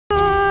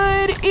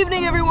Good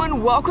evening,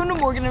 everyone. Welcome to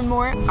Morgan and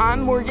More.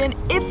 I'm Morgan,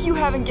 if you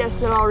haven't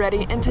guessed it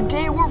already, and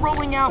today we're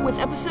rolling out with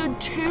episode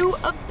 2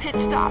 of Pit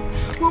Stop,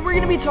 where we're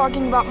going to be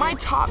talking about my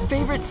top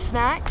favorite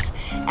snacks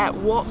at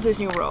Walt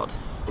Disney World.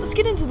 Let's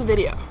get into the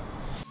video.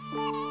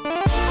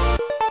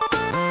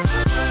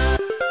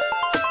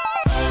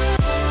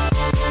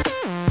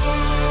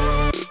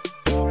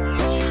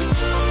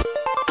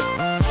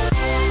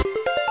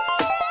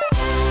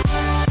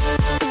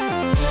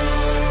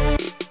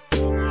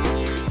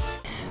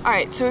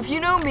 Alright, so if you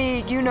know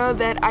me, you know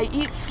that I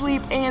eat,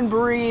 sleep, and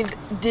breathe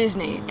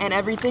Disney and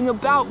everything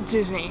about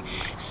Disney.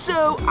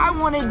 So I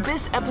wanted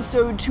this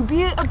episode to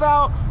be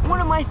about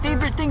one of my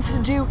favorite things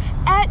to do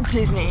at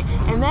Disney,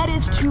 and that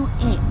is to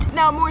eat.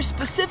 Now, more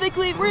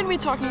specifically, we're going to be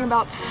talking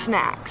about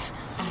snacks.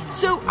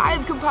 So I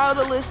have compiled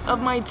a list of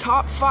my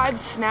top 5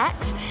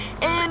 snacks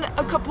and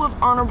a couple of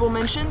honorable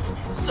mentions.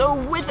 So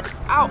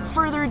without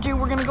further ado,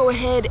 we're going to go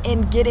ahead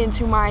and get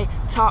into my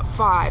top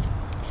 5.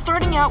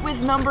 Starting out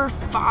with number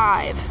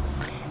 5.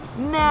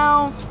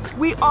 Now,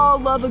 we all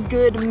love a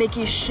good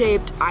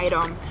Mickey-shaped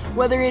item,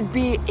 whether it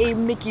be a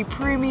Mickey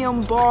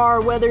Premium bar,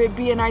 whether it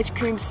be an ice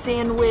cream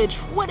sandwich,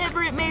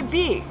 whatever it may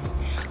be.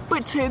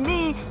 But to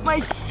me,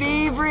 my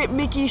favorite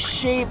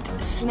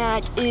Mickey-shaped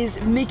snack is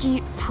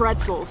Mickey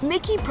pretzels.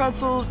 Mickey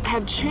pretzels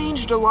have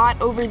changed a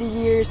lot over the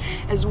years,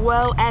 as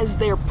well as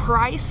their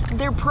price.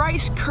 Their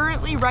price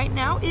currently right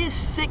now is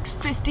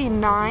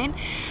 $6.59,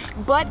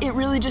 but it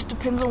really just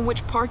depends on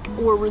which park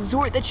or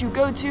resort that you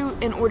go to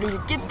in order to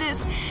get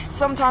this.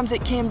 Sometimes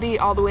it can be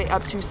all the way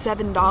up to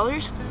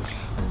 $7,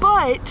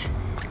 but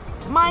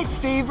my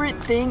favorite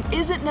thing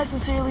isn't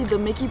necessarily the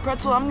Mickey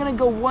pretzel. I'm gonna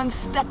go one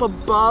step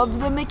above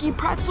the Mickey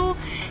pretzel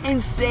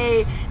and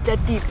say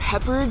that the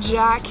pepper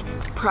jack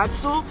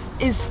pretzel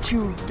is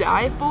to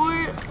die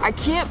for. I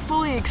can't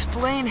fully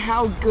explain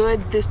how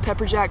good this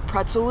pepper jack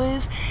pretzel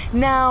is.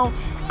 Now,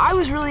 I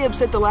was really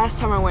upset the last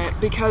time I went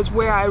because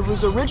where I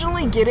was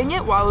originally getting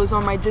it while I was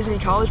on my Disney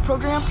College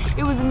program,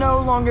 it was no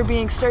longer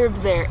being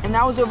served there, and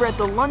that was over at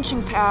the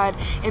lunching pad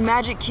in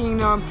Magic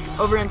Kingdom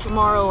over in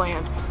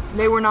Tomorrowland.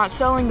 They were not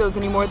selling those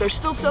anymore. They're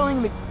still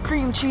selling the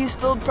cream cheese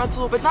filled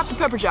pretzel, but not the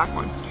pepper jack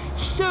one.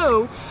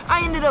 So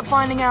I ended up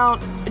finding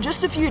out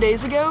just a few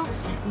days ago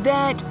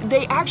that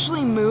they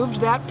actually moved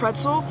that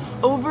pretzel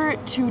over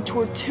to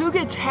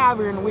Tortuga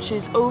Tavern, which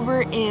is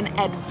over in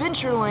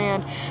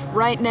Adventureland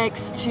right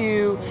next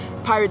to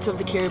Pirates of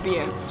the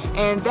Caribbean.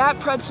 And that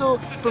pretzel,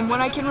 from what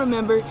I can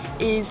remember,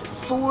 is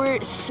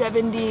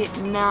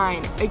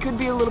 $4.79. It could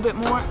be a little bit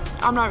more.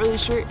 I'm not really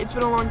sure. It's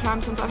been a long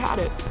time since I've had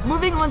it.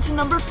 Moving on to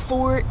number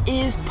 4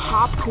 is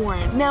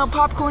popcorn. Now,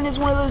 popcorn is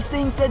one of those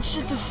things that's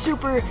just a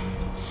super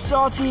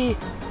salty,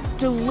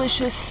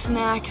 delicious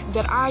snack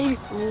that I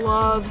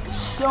love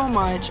so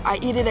much. I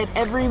eat it at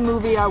every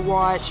movie I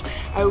watch.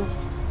 I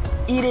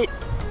eat it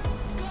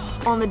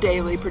on the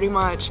daily, pretty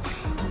much.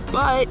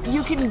 But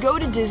you can go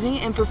to Disney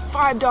and for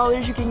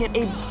 $5 you can get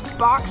a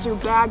box or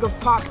bag of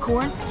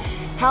popcorn.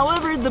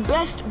 However, the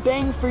best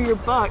bang for your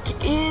buck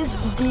is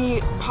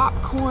the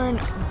popcorn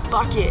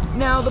bucket.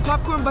 Now, the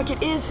popcorn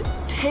bucket is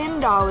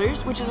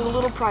 $10, which is a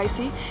little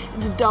pricey.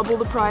 It's double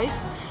the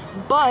price,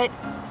 but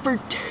for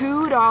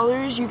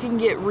 $2 you can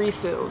get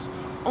refills.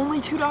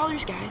 Only $2,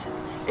 guys.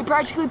 It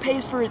practically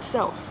pays for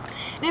itself.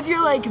 And if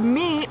you're like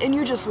me and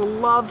you just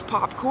love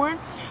popcorn,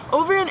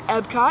 over in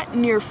Epcot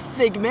near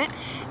Figment,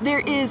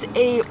 there is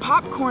a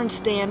popcorn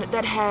stand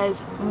that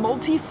has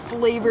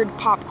multi-flavored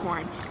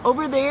popcorn.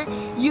 Over there,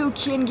 you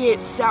can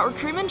get sour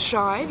cream and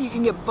chive, you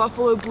can get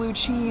buffalo blue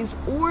cheese,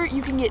 or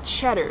you can get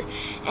cheddar.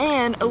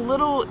 And a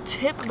little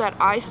tip that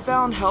I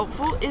found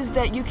helpful is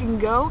that you can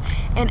go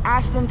and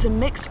ask them to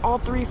mix all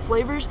 3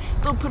 flavors.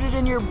 They'll put it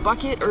in your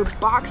bucket or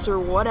box or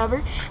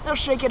whatever. They'll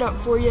shake it up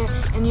for you,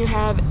 and you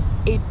have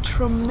a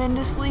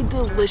tremendously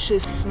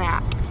delicious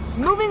snack.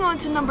 Moving on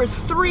to number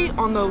 3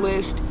 on the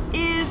list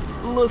is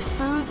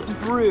LeFou's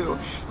Brew.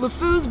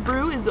 LeFou's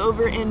Brew is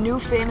over in New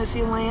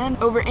Fantasyland,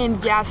 over in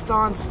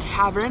Gaston's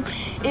Tavern.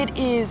 It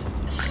is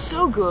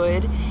so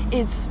good.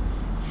 It's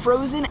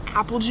frozen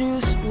apple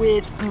juice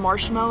with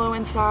marshmallow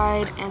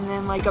inside and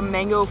then like a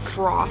mango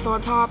froth on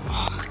top.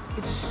 Oh,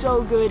 it's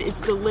so good. It's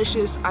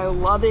delicious. I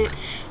love it.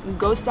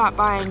 Go stop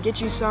by and get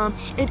you some.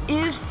 It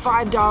is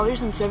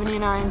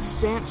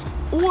 $5.79,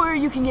 or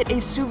you can get a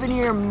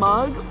souvenir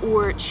mug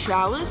or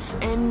chalice,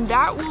 and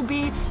that will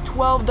be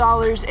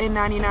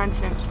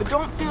 $12.99. But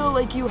don't feel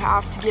like you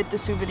have to get the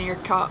souvenir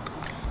cup.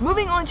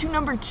 Moving on to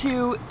number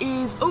 2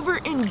 is over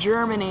in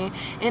Germany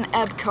in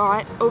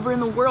Epcot, over in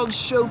the World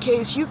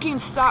Showcase. You can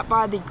stop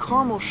by the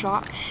caramel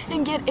shop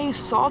and get a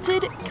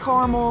salted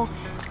caramel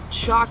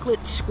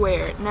chocolate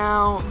square.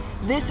 Now,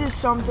 this is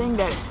something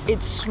that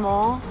it's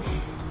small,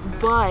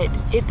 but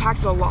it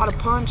packs a lot of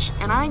punch,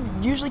 and I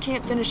usually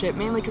can't finish it,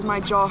 mainly because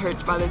my jaw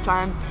hurts by the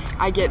time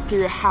I get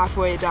through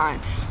halfway done.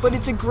 But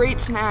it's a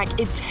great snack.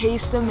 It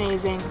tastes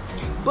amazing.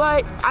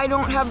 but I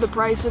don't have the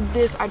price of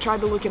this. I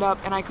tried to look it up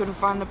and I couldn't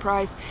find the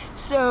price.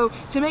 So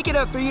to make it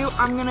up for you,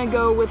 I'm gonna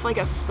go with like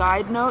a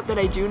side note that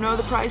I do know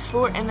the price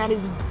for, and that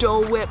is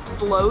Dole Whip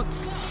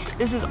floats.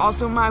 This is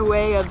also my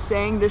way of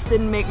saying this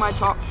didn't make my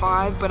top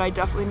 5, but I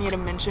definitely need to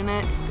mention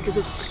it because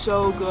it's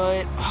so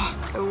good.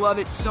 Oh, I love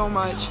it so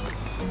much.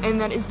 And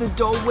that is the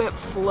Dole Whip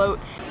float.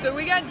 So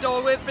we got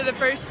Dole Whip for the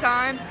first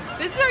time.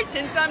 This is our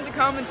 10th time to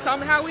come, and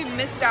somehow we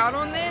missed out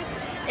on this.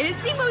 It is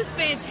the most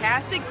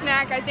fantastic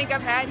snack I think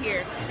I've had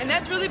here, and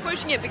that's really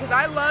pushing it because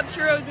I love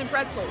churros and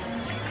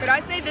pretzels, but I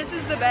say this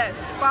is the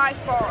best by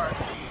far.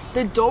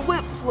 The Dole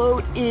Whip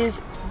float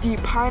is the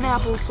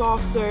pineapple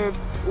soft serve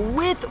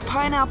with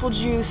pineapple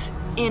juice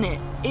in it.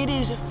 It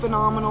is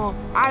phenomenal.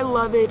 I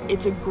love it.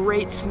 It's a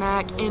great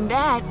snack, and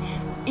that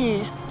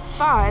is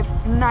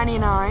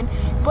 $5.99,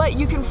 but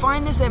you can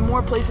find this at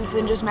more places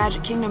than just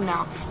Magic Kingdom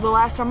now. The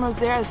last time I was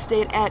there, I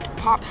stayed at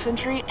Pop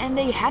Century, and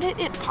they had it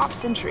at Pop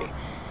Century.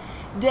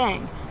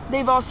 Dang.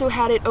 They've also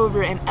had it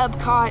over in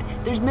Epcot.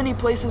 There's many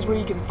places where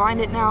you can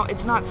find it now.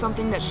 It's not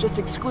something that's just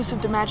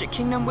exclusive to Magic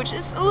Kingdom, which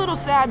is a little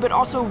sad, but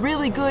also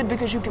really good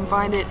because you can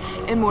find it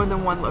in more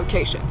than one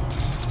location.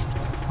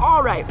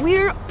 All right,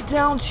 we're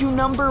down to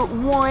number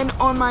 1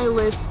 on my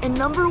list, and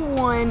number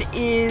 1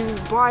 is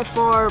by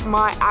far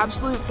my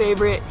absolute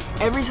favorite.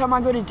 Every time I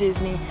go to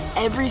Disney,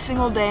 every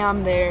single day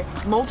I'm there,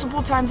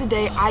 multiple times a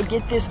day, I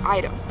get this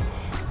item.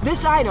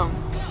 This item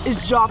is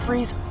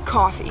Joffrey's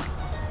coffee.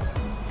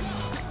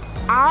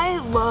 I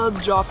love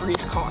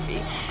Joffrey's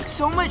coffee,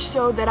 so much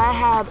so that I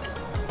have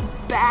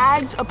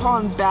bags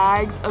upon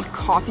bags of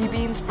coffee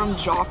beans from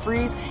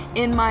Joffrey's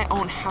in my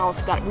own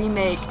house that we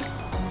make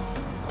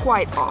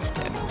quite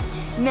often.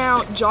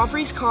 Now,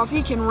 Joffrey's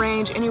coffee can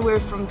range anywhere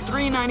from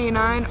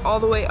 $3.99 all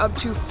the way up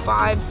to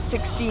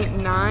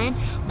 $5.69,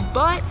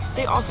 but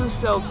they also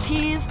sell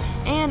teas,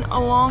 and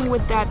along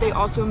with that they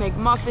also make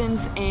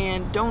muffins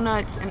and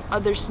donuts and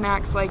other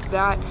snacks like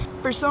that.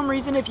 For some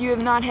reason, if you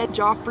have not had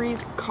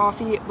Joffrey's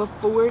coffee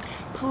before,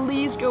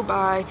 please go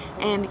by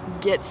and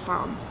get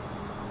some.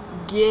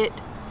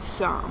 Get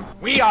some.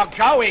 We are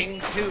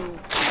going to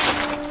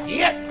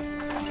get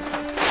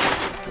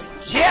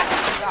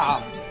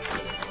some.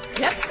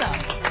 Get some.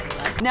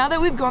 Now that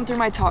we've gone through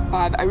my top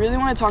 5, I really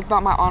want to talk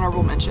about my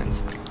honorable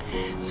mentions.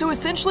 So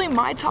essentially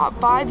my top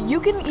 5, you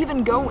can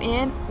even go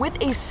in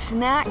with a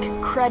snack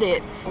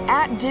credit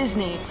at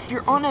Disney. If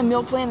you're on a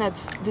meal plan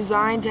that's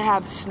designed to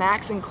have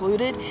snacks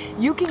included,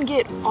 you can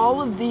get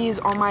all of these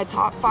on my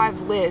top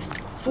 5 list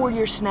for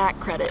your snack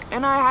credit,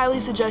 and I highly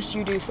suggest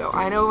you do so.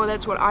 I know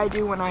that's what I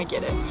do when I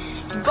get it.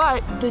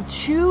 But the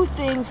 2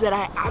 things that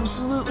I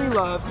absolutely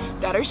love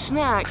that are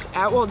snacks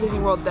at Walt Disney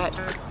World that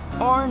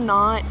are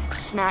not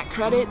snack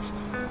credits,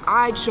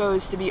 I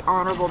chose to be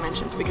honorable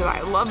mentions because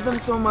I love them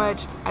so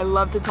much. I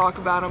love to talk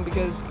about them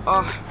because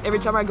every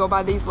time I go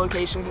by these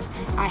locations,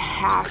 I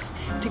have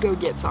to go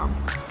get some.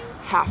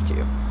 Have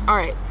to. All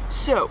right,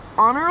 so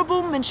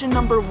honorable mention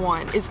number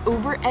 1 is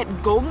over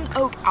at Golden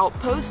Oak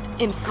Outpost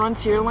in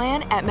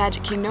Frontierland at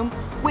Magic Kingdom,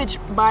 which,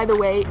 by the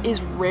way,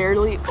 is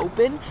rarely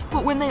open,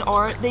 but when they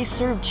are, they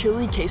serve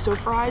chili queso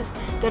fries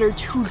that are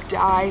to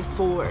die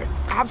for.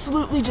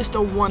 Absolutely just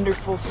a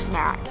wonderful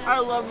snack. I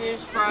love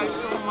these fries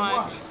so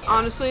much.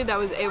 Honestly, that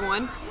was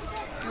A1.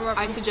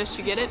 I suggest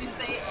you get it. You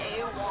say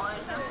A1.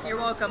 You're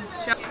welcome.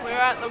 We're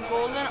at the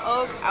Golden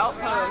Oak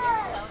Outpost.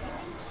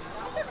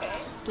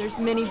 There's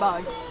mini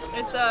bugs.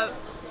 It's a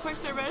quick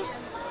service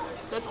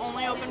that's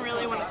only open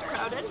really when it's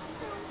crowded.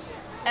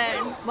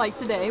 And Like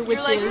today, which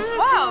you're like, is...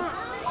 wow,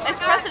 it's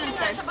President's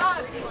Day.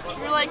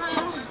 You're like,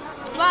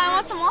 well, I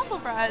want some waffle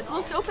fries. It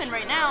looks open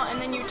right now. And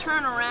then you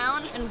turn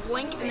around and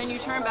blink, and then you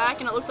turn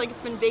back, and it looks like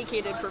it's been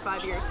vacated for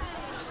 5 years.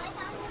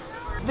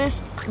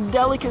 This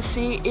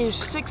delicacy is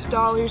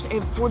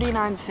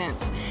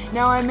 $6.49.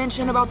 Now, I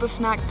mentioned about the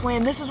snack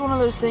plan. This is one of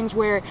those things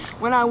where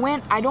when I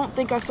went, I don't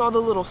think I saw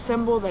the little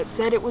symbol that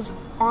said it was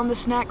on the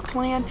snack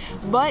plan,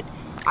 but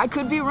I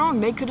could be wrong.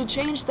 They could have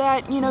changed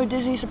that. You know,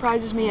 Disney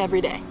surprises me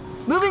every day.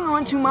 Moving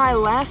on to my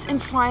last and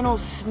final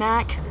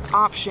snack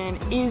option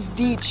is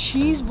the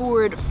cheese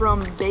board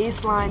from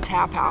Baseline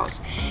Tap House.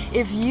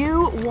 If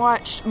you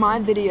watched my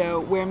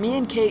video where me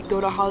and Kate go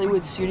to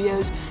Hollywood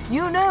Studios,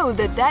 you know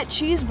that that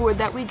cheese board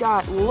that we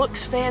got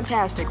looks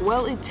fantastic.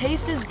 Well, it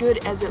tastes as good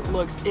as it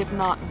looks, if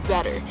not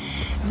better.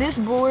 This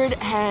board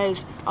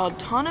has a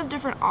ton of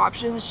different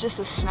options just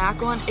to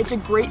snack on. It's a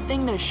great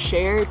thing to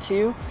share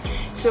too.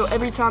 So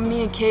every time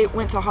me and Kate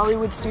went to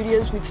Hollywood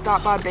Studios, we'd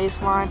stop by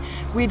Baseline,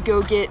 we'd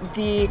go get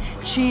the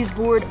cheese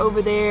board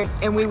over there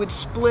and we would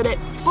split it.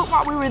 But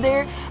while we were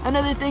there,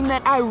 another thing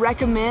that I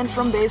recommend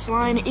from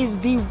Baseline is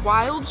the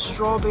wild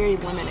strawberry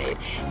lemonade.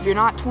 If you're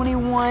not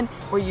 21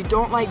 or you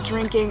don't like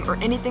drinking or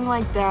anything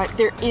like that,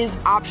 there is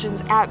options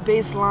at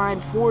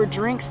Baseline for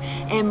drinks,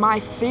 and my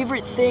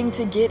favorite thing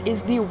to get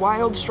is the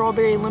wild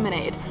strawberry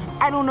lemonade.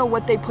 I don't know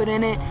what they put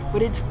in it,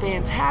 but it's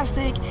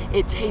fantastic,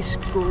 it tastes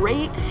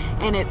great,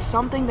 and it's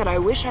something that I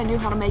wish I knew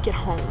how to make at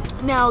home.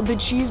 Now, the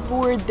cheese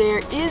board there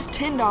is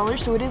 $10,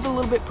 so it is a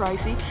little bit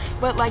pricey,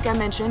 but like I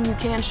mentioned, you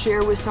can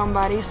share with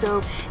somebody,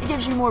 so it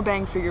gives you more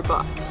bang for your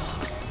buck.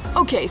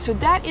 Okay, so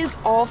that is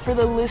all for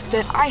the list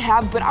that I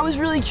have, but I was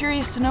really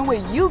curious to know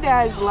what you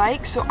guys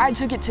like, so I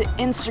took it to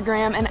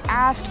Instagram and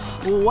asked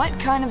what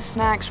kind of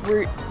snacks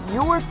were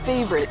your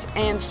favorites,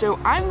 and so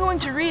I'm going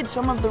to read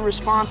some of the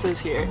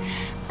responses here.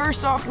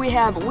 First off, we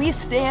have We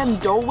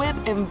Stand Dole Whip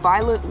and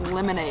Violet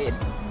Lemonade.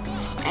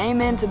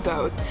 Amen to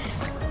both.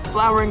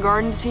 Flower and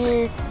Gardens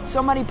here.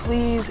 Somebody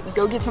please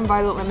go get some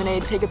Violet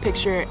Lemonade, take a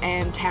picture,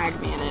 and tag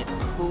me in it,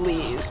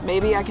 please.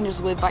 Maybe I can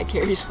just live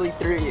vicariously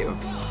through you.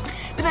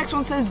 The next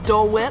one says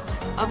Dole Whip,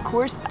 of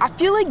course. I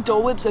feel like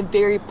Dole Whip's a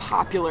very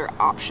popular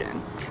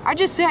option. I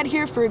just sat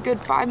here for a good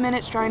 5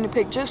 minutes trying to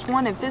pick just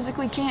one and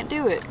physically can't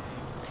do it.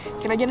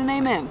 Can I get an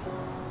amen?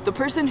 The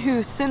person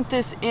who sent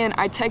this in,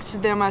 I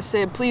texted them, I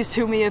said, please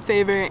do me a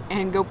favor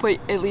and go put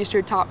at least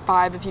your top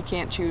 5 if you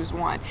can't choose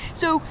one.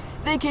 So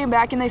they came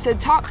back and they said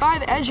top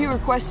 5 as you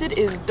requested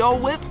is Dole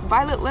Whip,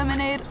 Violet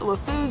Lemonade,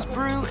 LeFou's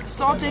Brew,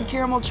 Salted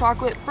Caramel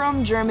Chocolate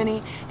from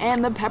Germany,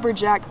 and the Pepper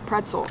Jack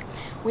Pretzel.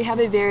 We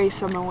have a very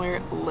similar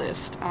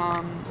list.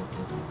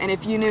 And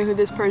if you knew who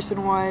this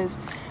person was,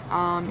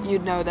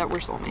 you'd know that we're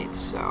soulmates,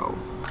 so.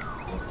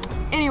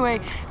 Anyway,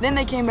 then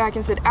they came back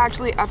and said,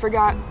 actually, I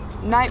forgot,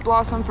 Night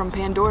Blossom from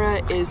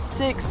Pandora is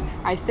 6,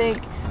 I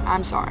think.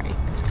 I'm sorry.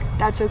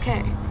 That's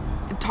okay.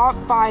 The top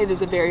 5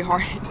 is a very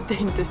hard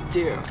thing to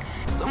do.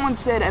 Someone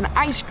said an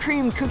ice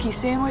cream cookie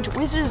sandwich,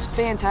 which is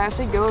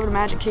fantastic. Go over to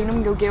Magic Kingdom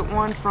and go get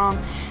one from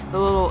the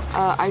little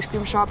ice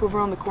cream shop over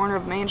on the corner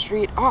of Main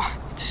Street. Oh,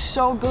 it's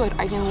so good.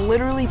 I can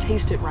literally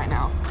taste it right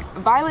now.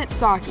 Violet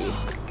Sake.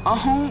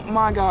 Oh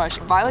my gosh,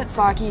 Violet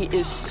Sake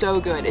is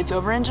so good. It's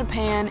over in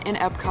Japan in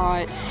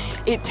Epcot.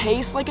 It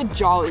tastes like a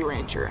Jolly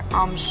Rancher.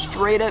 I'm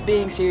straight up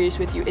being serious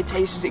with you. It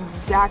tastes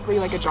exactly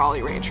like a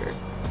Jolly Rancher.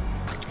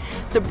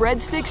 The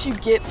breadsticks you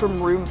get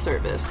from room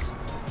service.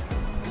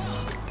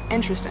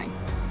 Interesting.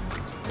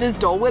 Does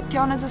Dole Whip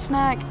count as a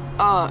snack?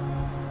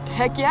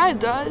 Heck yeah it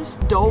does.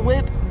 Dole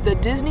Whip, the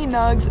Disney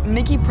Nugs,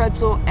 Mickey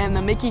Pretzel, and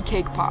the Mickey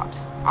Cake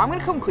Pops. I'm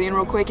gonna come clean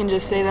real quick and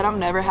just say that I've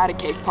never had a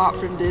cake pop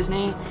from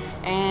Disney,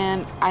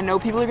 and I know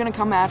people are gonna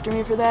come after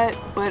me for that,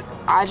 but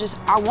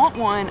I want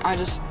one, I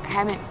just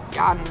haven't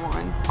gotten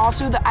one.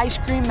 Also the ice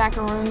cream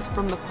macaroons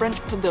from the French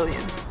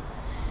Pavilion.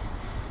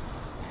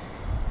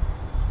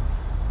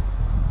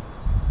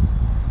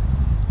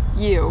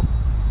 You.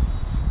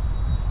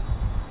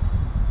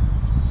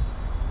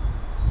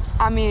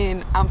 I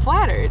mean, I'm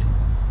flattered.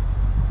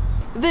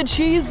 The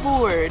cheese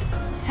board.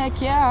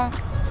 Heck yeah.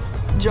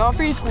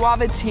 Joffrey's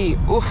guava tea.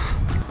 Oof.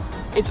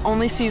 It's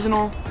only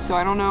seasonal, so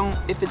I don't know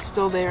if it's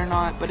still there or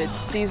not, but it's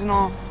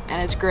seasonal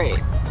and it's great.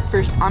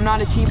 I'm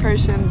not a tea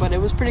person, but it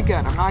was pretty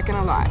good, I'm not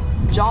gonna lie.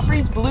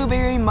 Joffrey's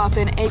blueberry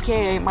muffin,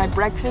 aka my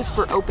breakfast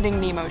for opening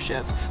Nemo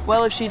shifts.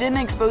 Well, if she didn't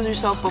expose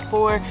herself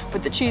before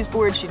with the cheese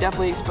board, she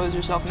definitely exposed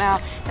herself now.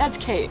 That's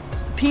Kate.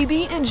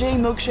 PB&J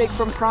milkshake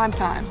from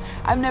Primetime.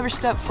 I've never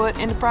stepped foot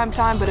into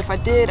Primetime, but if I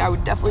did, I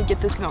would definitely get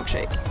this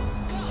milkshake.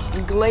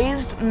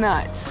 Glazed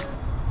nuts.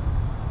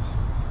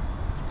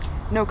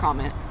 No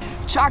comment.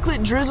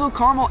 Chocolate drizzle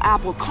caramel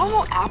apple.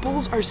 Caramel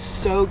apples are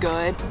so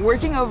good.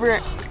 Working over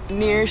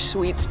near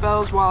Sweet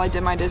Spells while I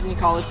did my Disney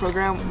college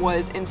program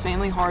was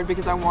insanely hard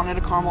because I wanted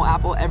a caramel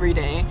apple every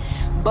day.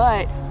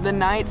 But the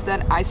nights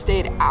that I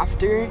stayed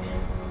after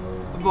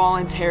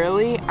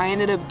voluntarily, I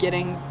ended up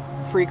getting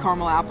free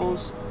caramel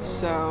apples.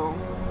 So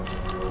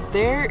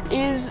there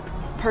is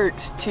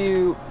perks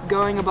to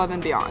going above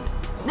and beyond.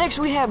 Next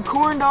we have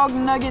corn dog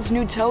nuggets,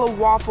 Nutella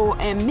waffle,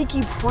 and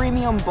Mickey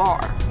Premium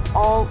Bar.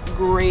 All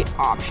great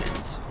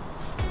options.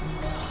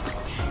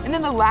 And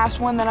then the last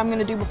one that I'm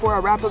gonna do before I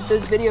wrap up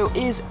this video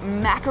is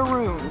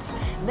macaroons.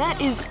 That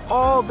is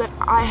all that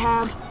I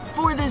have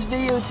for this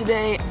video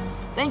today.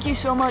 Thank you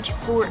so much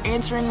for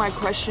answering my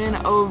question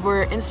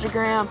over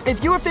Instagram.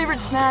 If your favorite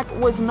snack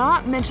was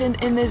not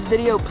mentioned in this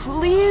video,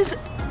 please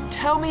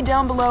tell me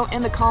down below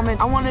in the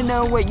comments. I want to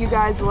know what you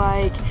guys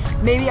like.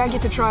 Maybe I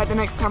get to try it the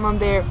next time I'm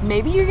there.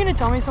 Maybe you're gonna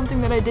tell me something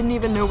that I didn't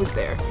even know was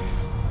there.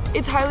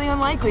 It's highly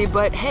unlikely,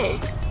 but hey,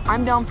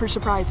 I'm down for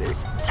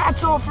surprises.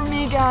 That's all from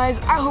me, guys.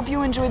 I hope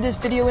you enjoyed this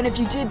video, and if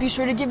you did, be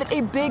sure to give it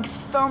a big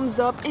thumbs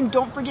up, and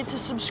don't forget to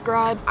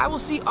subscribe. I will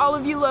see all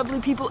of you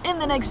lovely people in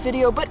the next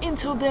video, but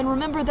until then,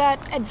 remember that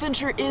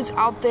adventure is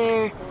out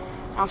there.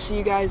 I'll see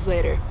you guys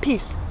later.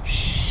 Peace.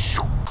 Shh.